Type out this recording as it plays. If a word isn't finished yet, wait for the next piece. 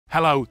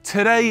Hello,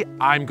 today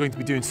I'm going to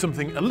be doing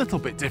something a little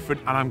bit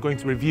different and I'm going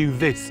to review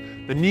this,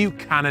 the new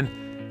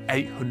Canon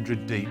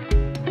 800D.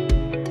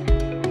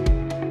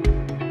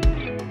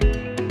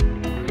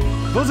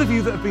 Those of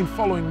you that have been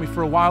following me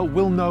for a while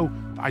will know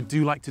that I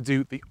do like to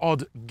do the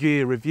odd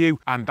gear review,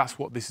 and that's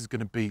what this is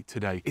going to be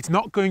today. It's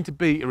not going to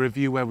be a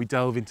review where we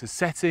delve into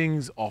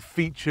settings or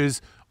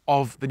features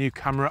of the new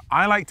camera.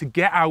 I like to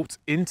get out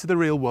into the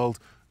real world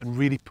and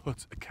really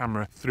put a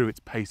camera through its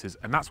paces.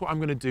 And that's what I'm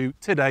going to do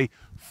today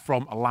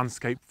from a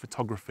landscape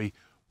photography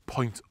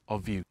point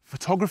of view.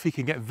 Photography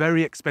can get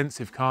very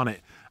expensive, can't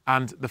it?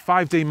 And the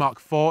 5D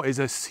Mark IV is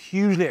a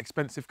hugely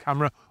expensive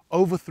camera,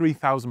 over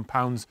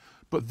 £3,000,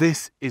 but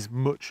this is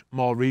much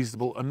more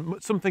reasonable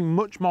and something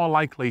much more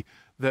likely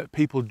that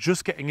people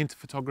just getting into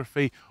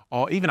photography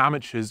or even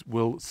amateurs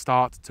will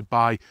start to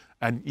buy,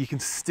 and you can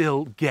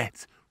still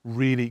get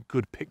really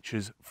good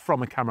pictures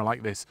from a camera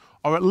like this,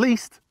 or at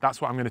least that's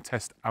what I'm going to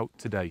test out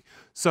today.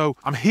 So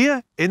I'm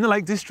here in the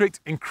Lake District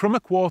in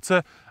Crummock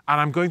Water,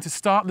 and I'm going to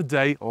start the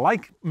day,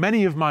 like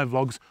many of my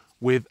vlogs,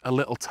 with a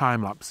little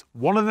time lapse.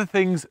 One of the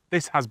things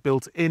this has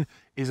built in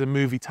is a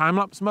movie time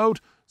lapse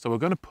mode, so we're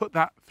going to put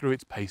that through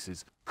its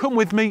paces. Come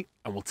with me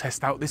and we'll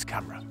test out this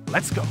camera.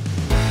 Let's go.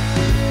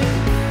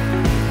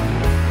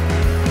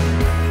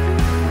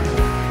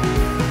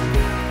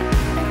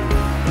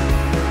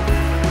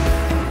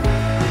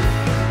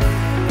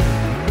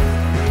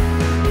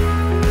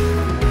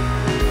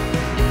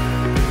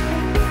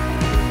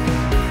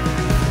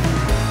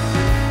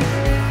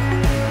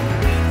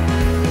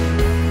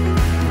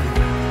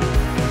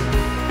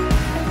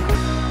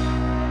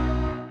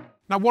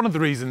 Now, one of the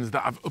reasons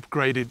that I've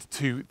upgraded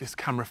to this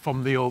camera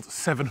from the old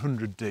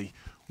 700D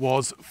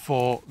was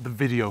for the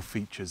video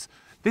features.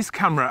 This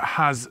camera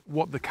has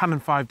what the Canon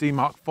 5D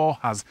Mark IV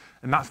has,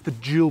 and that's the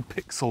dual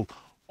pixel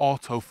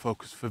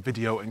autofocus for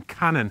video, and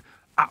Canon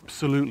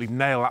absolutely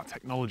nail that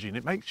technology, and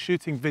it makes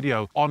shooting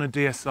video on a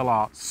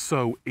DSLR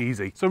so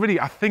easy. So really,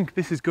 I think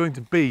this is going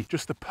to be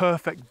just the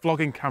perfect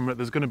vlogging camera.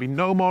 There's going to be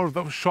no more of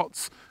those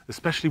shots,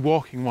 especially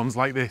walking ones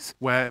like this,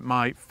 where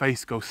my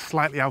face goes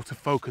slightly out of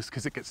focus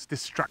because it gets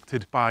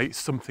distracted by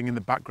something in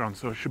the background.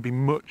 So it should be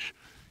much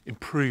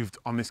improved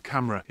on this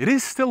camera. It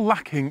is still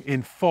lacking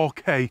in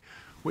 4K,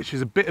 which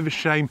is a bit of a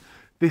shame.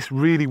 This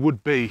really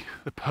would be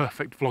the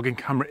perfect vlogging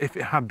camera if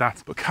it had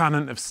that, but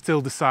Canon have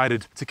still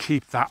decided to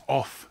keep that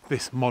off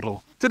this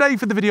model. Today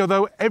for the video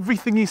though,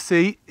 everything you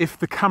see, if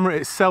the camera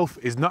itself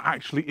is not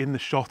actually in the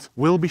shot,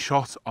 will be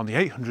shot on the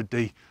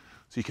 800D,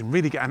 so you can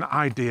really get an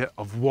idea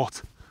of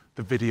what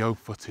the video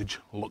footage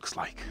looks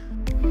like.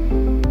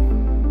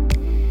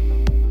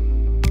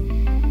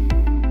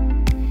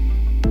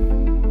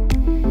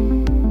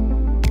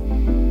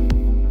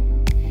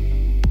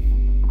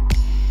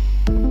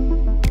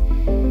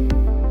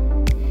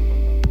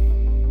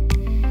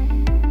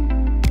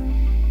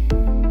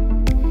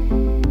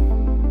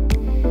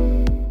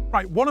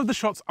 Right, one of the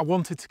shots I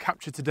wanted to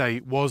capture today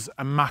was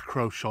a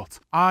macro shot.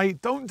 I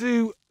don't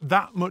do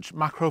that much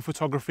macro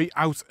photography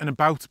out and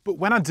about, but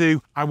when I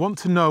do, I want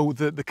to know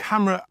that the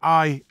camera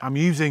I am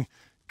using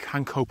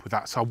can cope with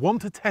that. So I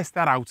want to test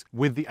that out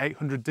with the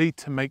 800D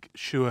to make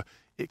sure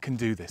it can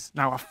do this.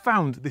 Now, I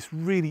found this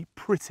really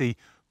pretty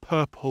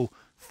purple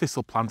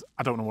thistle plant.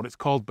 I don't know what it's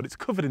called, but it's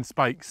covered in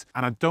spikes,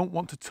 and I don't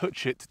want to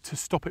touch it to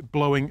stop it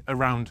blowing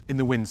around in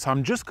the wind. So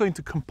I'm just going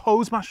to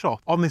compose my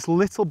shot on this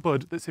little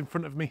bud that's in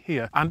front of me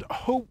here and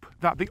hope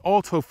that the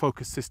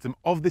autofocus system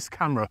of this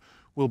camera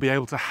will be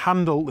able to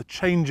handle the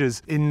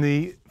changes in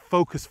the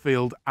focus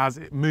field as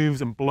it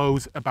moves and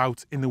blows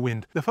about in the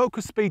wind. The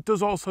focus speed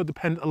does also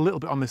depend a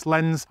little bit on this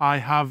lens. I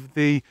have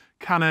the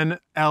Canon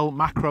L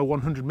macro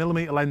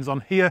 100mm lens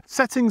on here.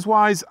 Settings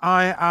wise,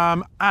 I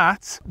am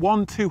at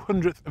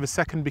 1/200th of a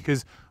second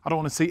because I don't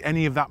want to see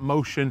any of that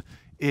motion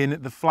in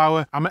the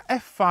flower. I'm at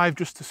f5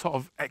 just to sort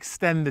of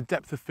extend the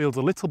depth of field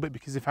a little bit,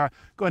 because if I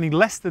go any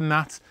less than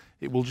that,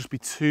 it will just be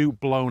too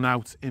blown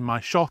out in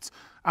my shot.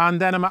 And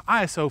then I'm at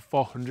ISO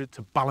 400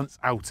 to balance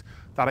out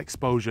that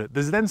exposure.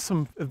 There's then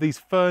some of these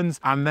ferns,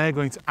 and they're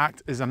going to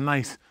act as a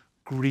nice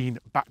green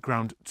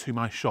background to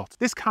my shot.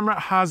 This camera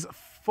has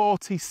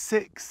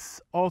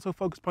 46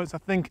 autofocus points, I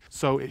think,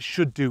 so it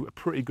should do a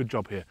pretty good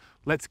job here.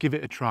 Let's give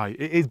it a try.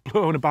 It is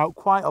blown about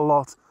quite a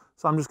lot,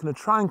 so I'm just going to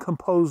try and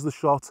compose the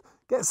shot,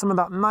 get some of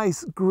that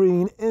nice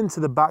green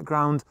into the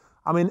background.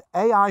 I'm in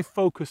AI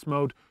focus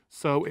mode,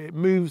 so it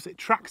moves, it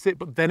tracks it,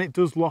 but then it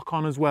does lock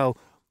on as well.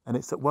 And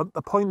it's at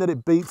the point that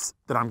it beats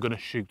that I'm going to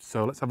shoot.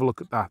 So let's have a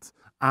look at that.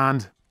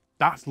 And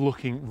that's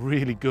looking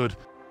really good.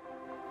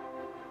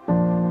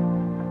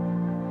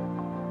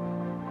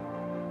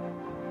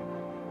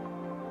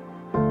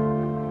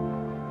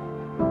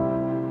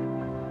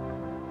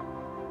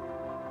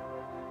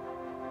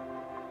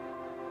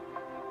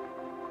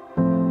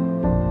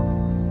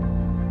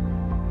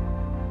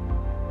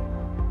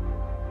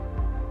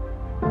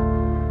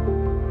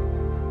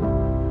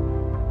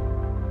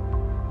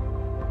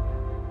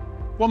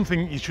 One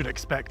thing you should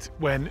expect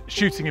when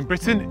shooting in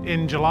Britain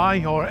in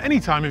July or any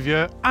time of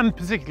year, and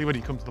particularly when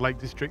you come to the Lake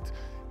District,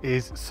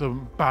 is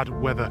some bad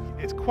weather.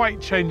 It's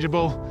quite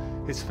changeable.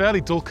 It's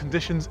fairly dull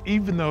conditions,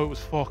 even though it was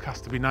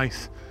forecast to be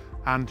nice.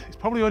 And it's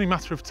probably only a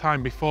matter of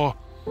time before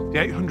the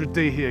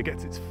 800D here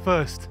gets its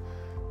first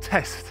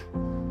test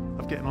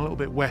of getting a little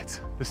bit wet.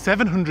 The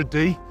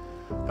 700D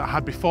that I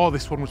had before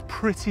this one was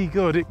pretty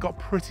good. It got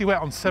pretty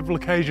wet on several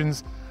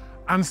occasions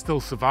and still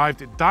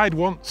survived. It died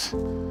once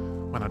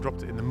when I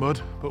dropped it in the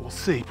mud, but we'll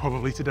see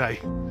probably today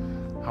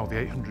how the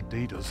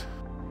 800D does.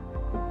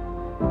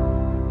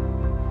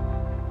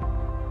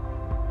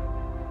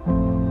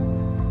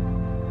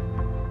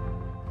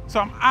 So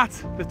I'm at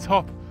the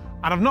top,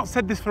 and I've not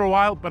said this for a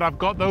while, but I've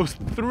got those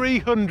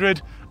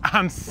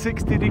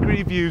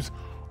 360-degree views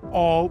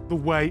all the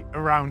way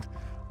around,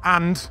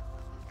 and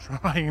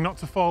trying not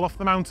to fall off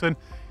the mountain,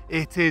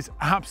 it is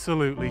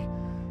absolutely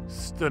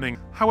stunning.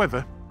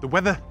 However, the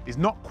weather is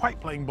not quite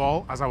playing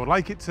ball as I would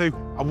like it to.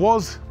 I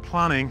was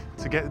planning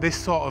to get this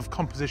sort of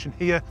composition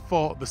here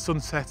for the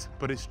sunset,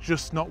 but it's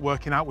just not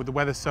working out with the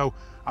weather, so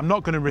I'm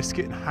not going to risk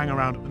it and hang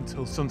around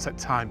until sunset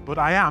time. But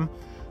I am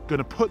going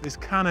to put this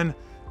Canon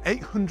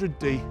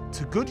 800D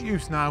to good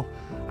use now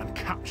and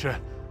capture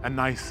a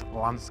nice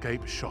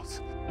landscape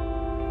shot.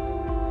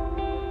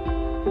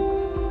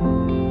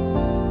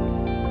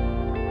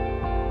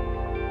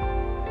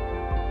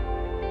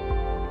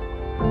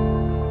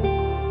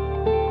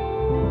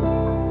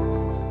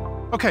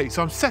 Okay,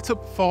 so I'm set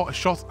up for a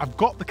shot. I've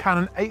got the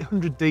Canon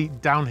 800D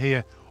down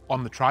here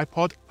on the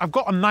tripod. I've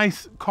got a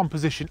nice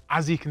composition,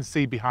 as you can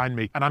see behind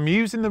me, and I'm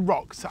using the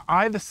rocks to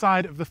either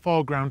side of the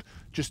foreground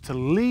just to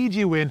lead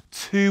you in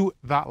to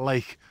that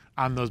lake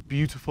and those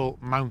beautiful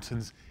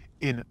mountains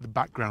in the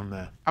background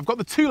there. I've got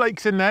the two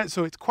lakes in there,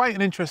 so it's quite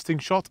an interesting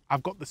shot.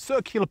 I've got the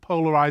circular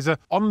polarizer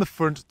on the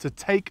front to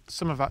take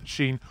some of that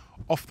sheen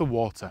off the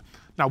water.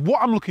 Now,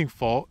 what I'm looking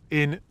for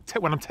when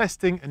I'm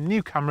testing a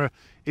new camera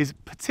is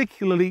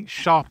particularly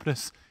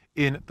sharpness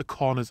in the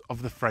corners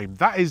of the frame.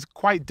 That is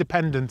quite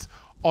dependent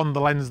on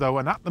the lens though,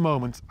 and at the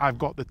moment I've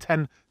got the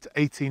 10 to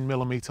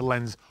 18mm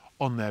lens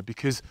on there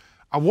because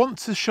I want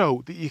to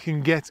show that you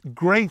can get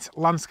great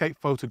landscape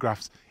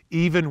photographs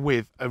even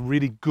with a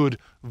really good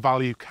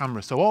value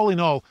camera. So all in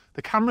all,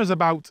 the camera's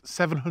about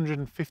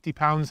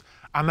 £750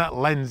 and that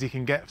lens you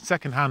can get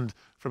secondhand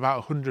for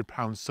about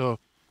 £100. So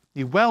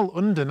you're well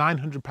under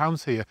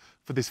 £900 here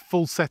for this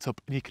full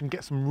setup, and you can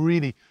get some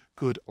really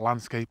good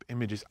landscape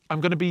images. I'm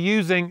going to be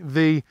using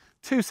the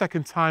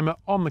 2-second timer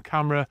on the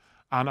camera,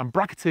 and I'm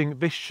bracketing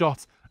this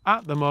shot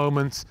at the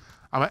moment.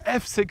 I'm at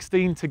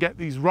f16 to get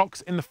these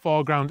rocks in the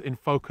foreground in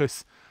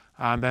focus,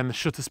 and then the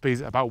shutter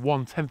speed at about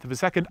 1/10 of a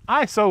second.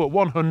 ISO at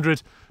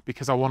 100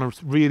 because I want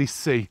to really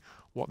see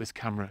what this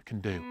camera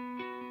can do.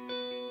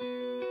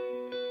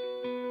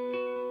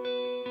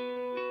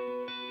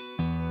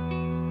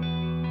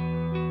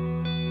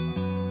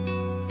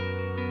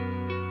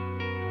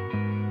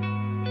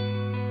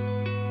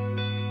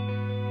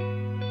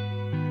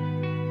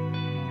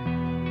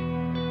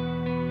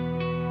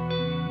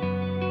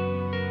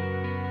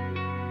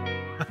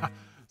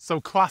 So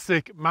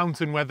classic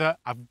mountain weather.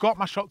 I've got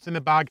my shots in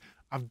the bag,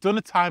 I've done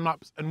a time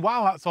lapse, and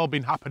while that's all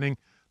been happening,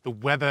 the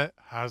weather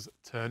has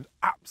turned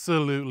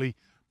absolutely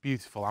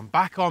beautiful. I'm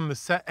back on the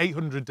set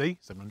 800D,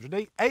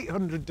 700D,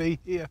 800D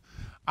here,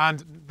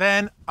 and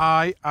then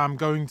I am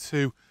going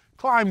to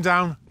climb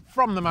down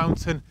from the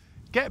mountain,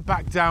 get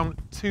back down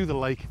to the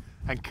lake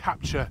and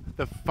capture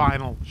the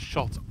final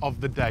shot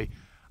of the day.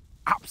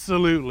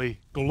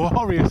 Absolutely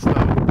glorious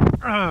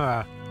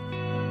though.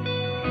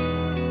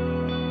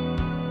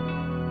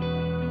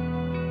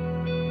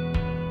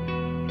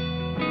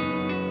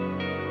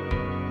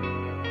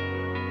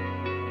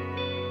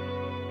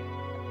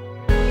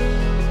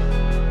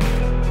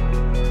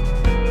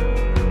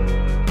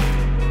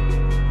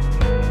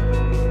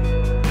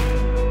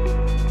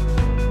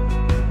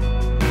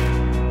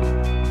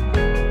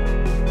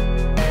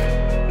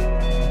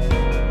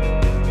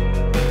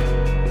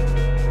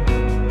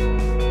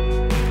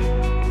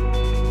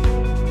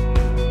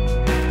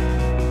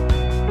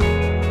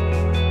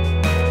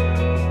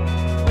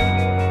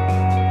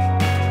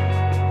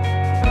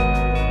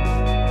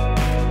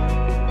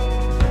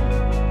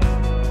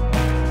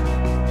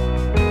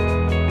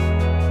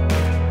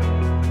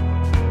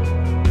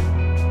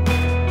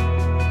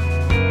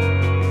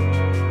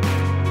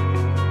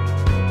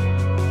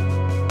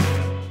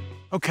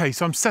 Okay,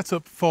 so I'm set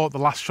up for the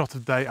last shot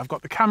of the day. I've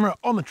got the camera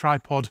on the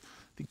tripod,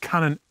 the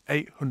Canon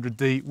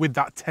 800D with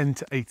that 10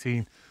 to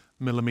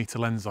 18mm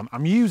lens on.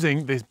 I'm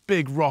using this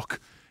big rock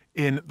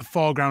in the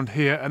foreground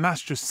here, and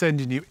that's just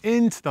sending you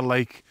into the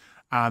lake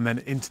and then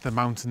into the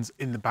mountains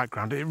in the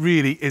background. It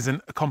really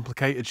isn't a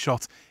complicated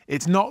shot.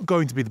 It's not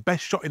going to be the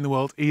best shot in the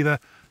world either.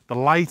 The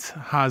light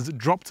has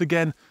dropped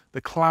again,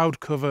 the cloud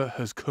cover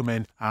has come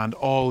in, and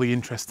all the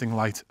interesting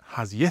light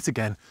has yet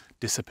again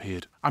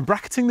disappeared. I'm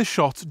bracketing the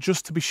shot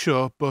just to be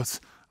sure, but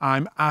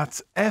I'm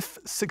at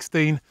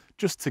f16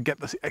 just to get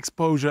the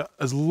exposure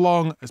as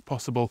long as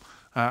possible,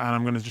 and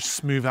I'm going to just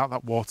smooth out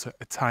that water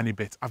a tiny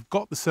bit. I've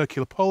got the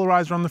circular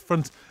polarizer on the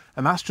front,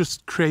 and that's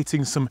just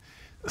creating some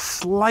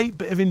slight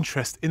bit of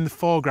interest in the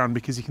foreground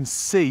because you can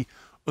see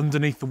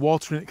underneath the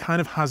water, and it kind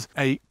of has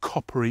a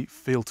coppery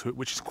feel to it,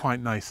 which is quite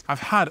nice.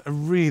 I've had a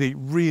really,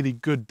 really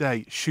good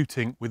day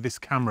shooting with this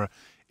camera.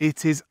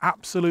 It is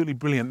absolutely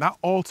brilliant. That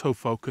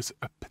autofocus,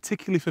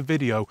 particularly for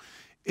video,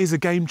 is a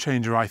game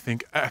changer, I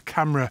think, a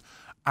camera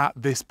at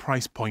this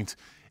price point.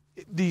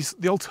 The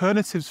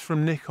alternatives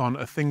from Nikon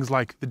are things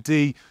like the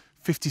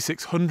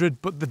D5600,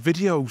 but the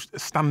video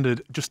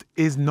standard just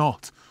is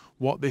not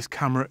what this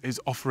camera is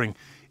offering.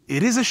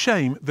 It is a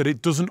shame that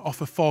it doesn't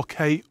offer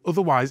 4K,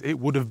 otherwise it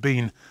would have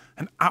been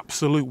an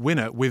absolute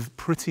winner with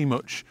pretty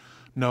much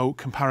no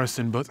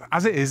comparison. But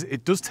as it is,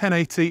 it does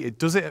 1080, it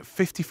does it at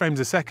 50 frames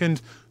a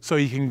second, so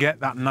you can get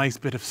that nice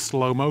bit of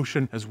slow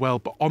motion as well.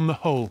 But on the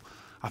whole,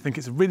 I think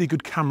it's a really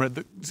good camera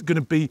that's going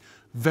to be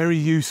very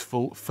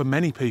useful for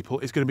many people.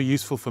 It's going to be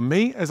useful for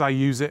me as I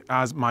use it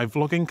as my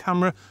vlogging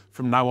camera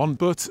from now on.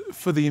 But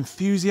for the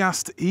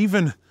enthusiast,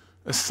 even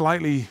a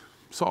slightly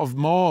sort of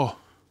more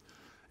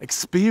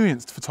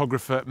experienced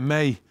photographer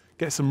may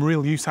get some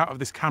real use out of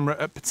this camera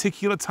at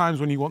particular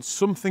times when you want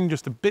something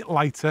just a bit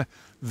lighter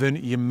than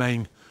your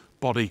main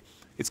body.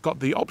 It's got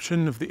the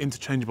option of the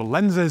interchangeable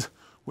lenses,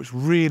 which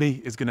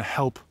really is going to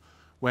help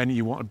when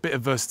you want a bit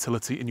of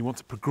versatility and you want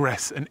to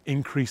progress and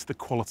increase the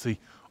quality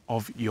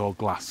of your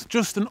glass.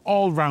 Just an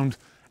all-round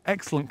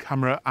excellent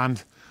camera,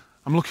 and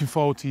I'm looking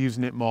forward to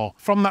using it more.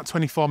 From that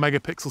 24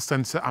 megapixel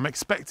sensor, I'm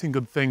expecting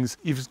good things.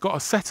 You've got a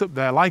setup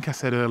there, like I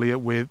said earlier,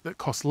 that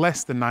costs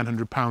less than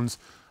 £900,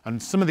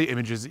 and some of the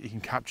images that you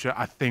can capture,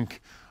 I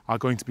think, are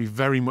going to be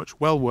very much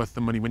well worth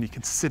the money when you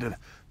consider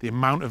the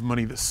amount of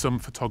money that some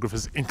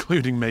photographers,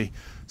 including me,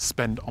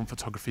 spend on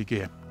photography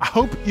gear. I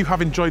hope you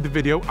have enjoyed the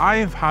video. I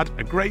have had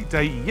a great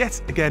day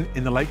yet again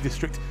in the Lake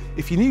District.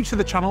 If you're new to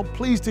the channel,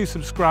 please do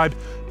subscribe,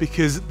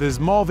 because there's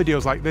more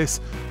videos like this.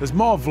 There's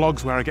more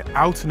vlogs where I get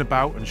out and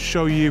about and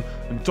show you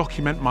and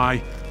document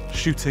my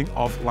shooting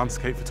of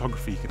landscape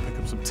photography. You can pick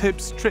up some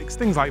tips, tricks,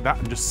 things like that,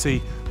 and just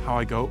see how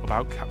I go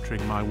about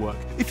capturing my work.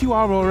 If you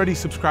are already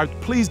subscribed,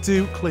 please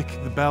do click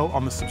the bell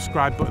on the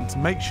subscribe button to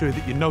make sure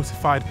that you're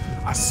notified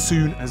as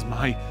soon as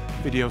my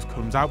videos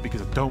comes out,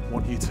 because I don't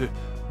want you to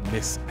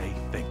miss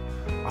a thing.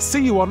 I'll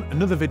see you on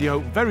another video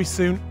very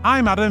soon.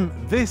 I'm Adam.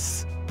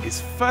 This is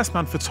First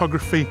Man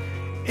Photography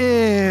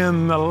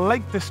in the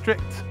Lake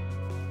District.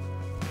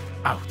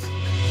 Out.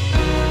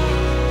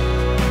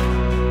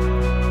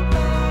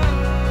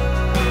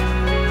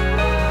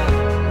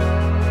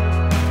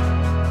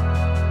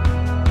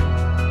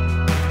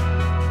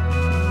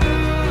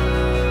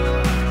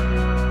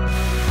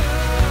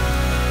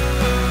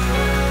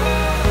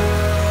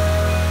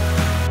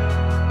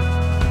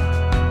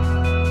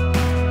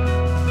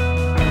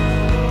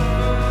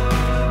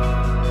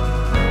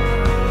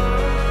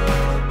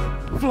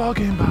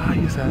 Vlogging by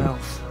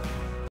yourself.